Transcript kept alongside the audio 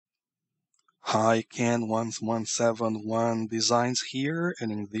Hi, Ken1171 Designs here,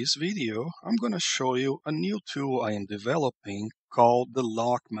 and in this video, I'm going to show you a new tool I am developing called the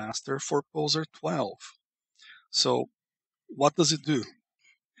LockMaster for Poser 12. So, what does it do?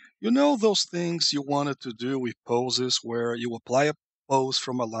 You know those things you wanted to do with poses where you apply a pose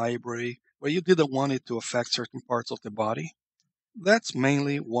from a library where you didn't want it to affect certain parts of the body? That's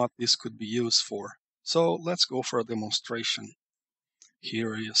mainly what this could be used for. So, let's go for a demonstration.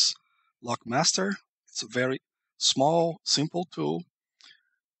 Here is LockMaster. It's a very small, simple tool.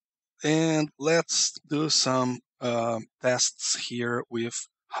 And let's do some tests here with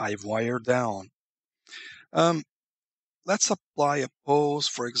Hivewire down. Um, let's apply a pose,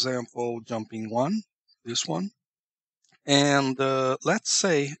 for example, jumping one, this one. And let's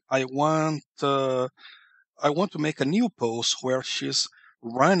say I want to make a new pose where she's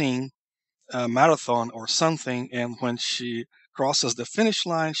running a marathon or something, and when she crosses the finish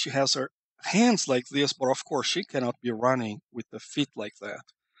line, she has her hands like this, but of course she cannot be running with the feet like that.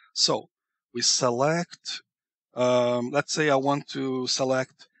 So we select, let's say I want to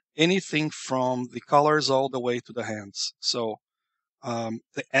select anything from the colors all the way to the hands. So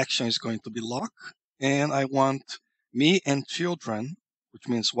the action is going to be lock, and I want me and children, which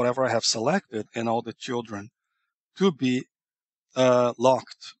means whatever I have selected and all the children, to be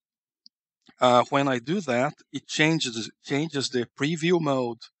locked. When I do that, it changes the preview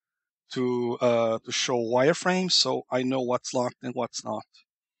mode to show wireframes, so I know what's locked and what's not.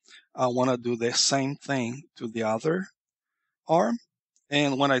 I want to do the same thing to the other arm,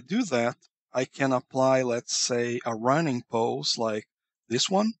 and when I do that, I can apply, let's say, a running pose like this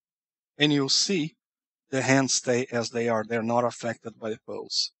one, and you'll see the hands stay as they are. They're not affected by the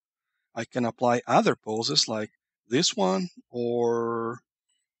pose. I can apply other poses like this one or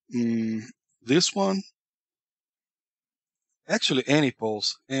this one. Actually, any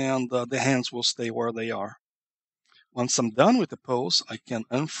pose, and the hands will stay where they are. Once I'm done with the pose, I can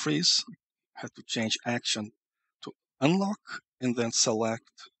unfreeze. I have to change action to unlock and then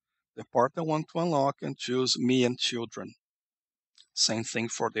select the part I want to unlock and choose me and children. Same thing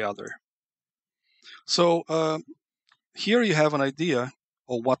for the other. So here you have an idea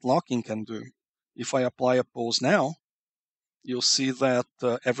of what locking can do. If I apply a pose now, you'll see that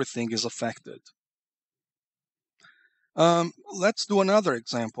everything is affected. Let's do another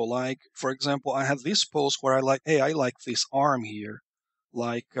example. Like, for example, I have this pose where I like this arm here.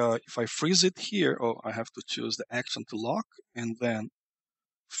 Like, if I freeze it here, I have to choose the action to lock and then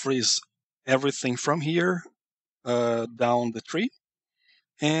freeze everything from here down the tree.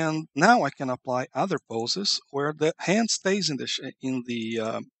 And now I can apply other poses where the hand stays in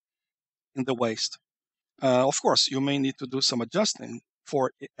the waist. Of course, you may need to do some adjusting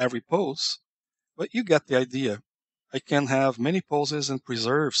for every pose, but you get the idea. I can have many poses and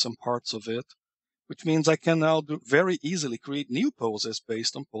preserve some parts of it, which means I can now very easily create new poses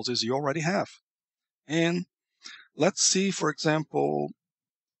based on poses you already have. And let's see, for example,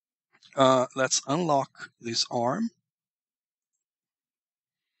 let's unlock this arm.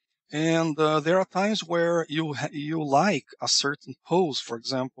 And there are times where you like a certain pose, for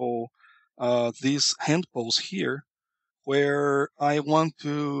example, this hand pose here, where I want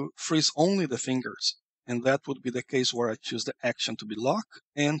to freeze only the fingers. And that would be the case where I choose the action to be lock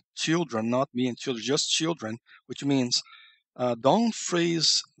and children, not me and children, just children, which means don't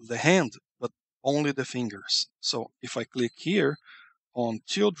freeze the hand, but only the fingers. So if I click here on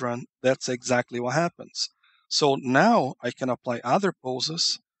children, that's exactly what happens. So now I can apply other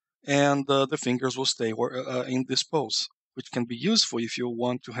poses and the fingers will stay in this pose, which can be useful if you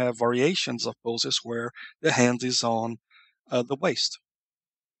want to have variations of poses where the hand is on the waist.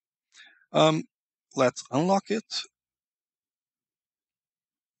 Let's unlock it.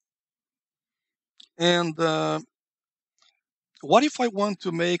 And what if I want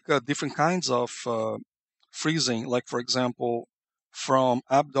to make different kinds of freezing? Like, for example, from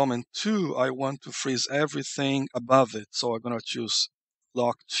abdomen 2, I want to freeze everything above it. So I'm going to choose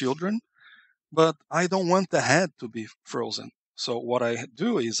lock children, but I don't want the head to be frozen. So what I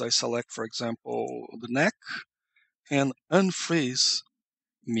do is I select, for example, the neck and unfreeze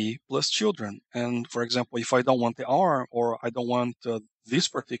me plus children. And for example, if I don't want the arm or I don't want this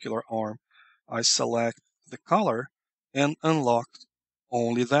particular arm, I select the color and unlock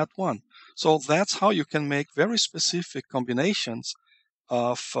only that one. So that's how you can make very specific combinations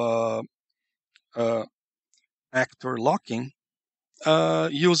of uh, actor locking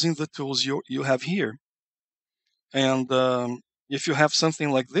using the tools you have here. And if you have something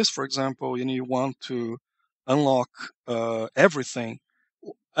like this, for example, you want to unlock everything,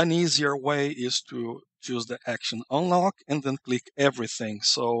 an easier way is to choose the action unlock and then click everything.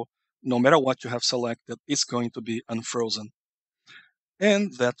 So no matter what you have selected, it's going to be unfrozen.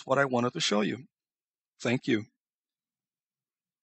 And that's what I wanted to show you. Thank you.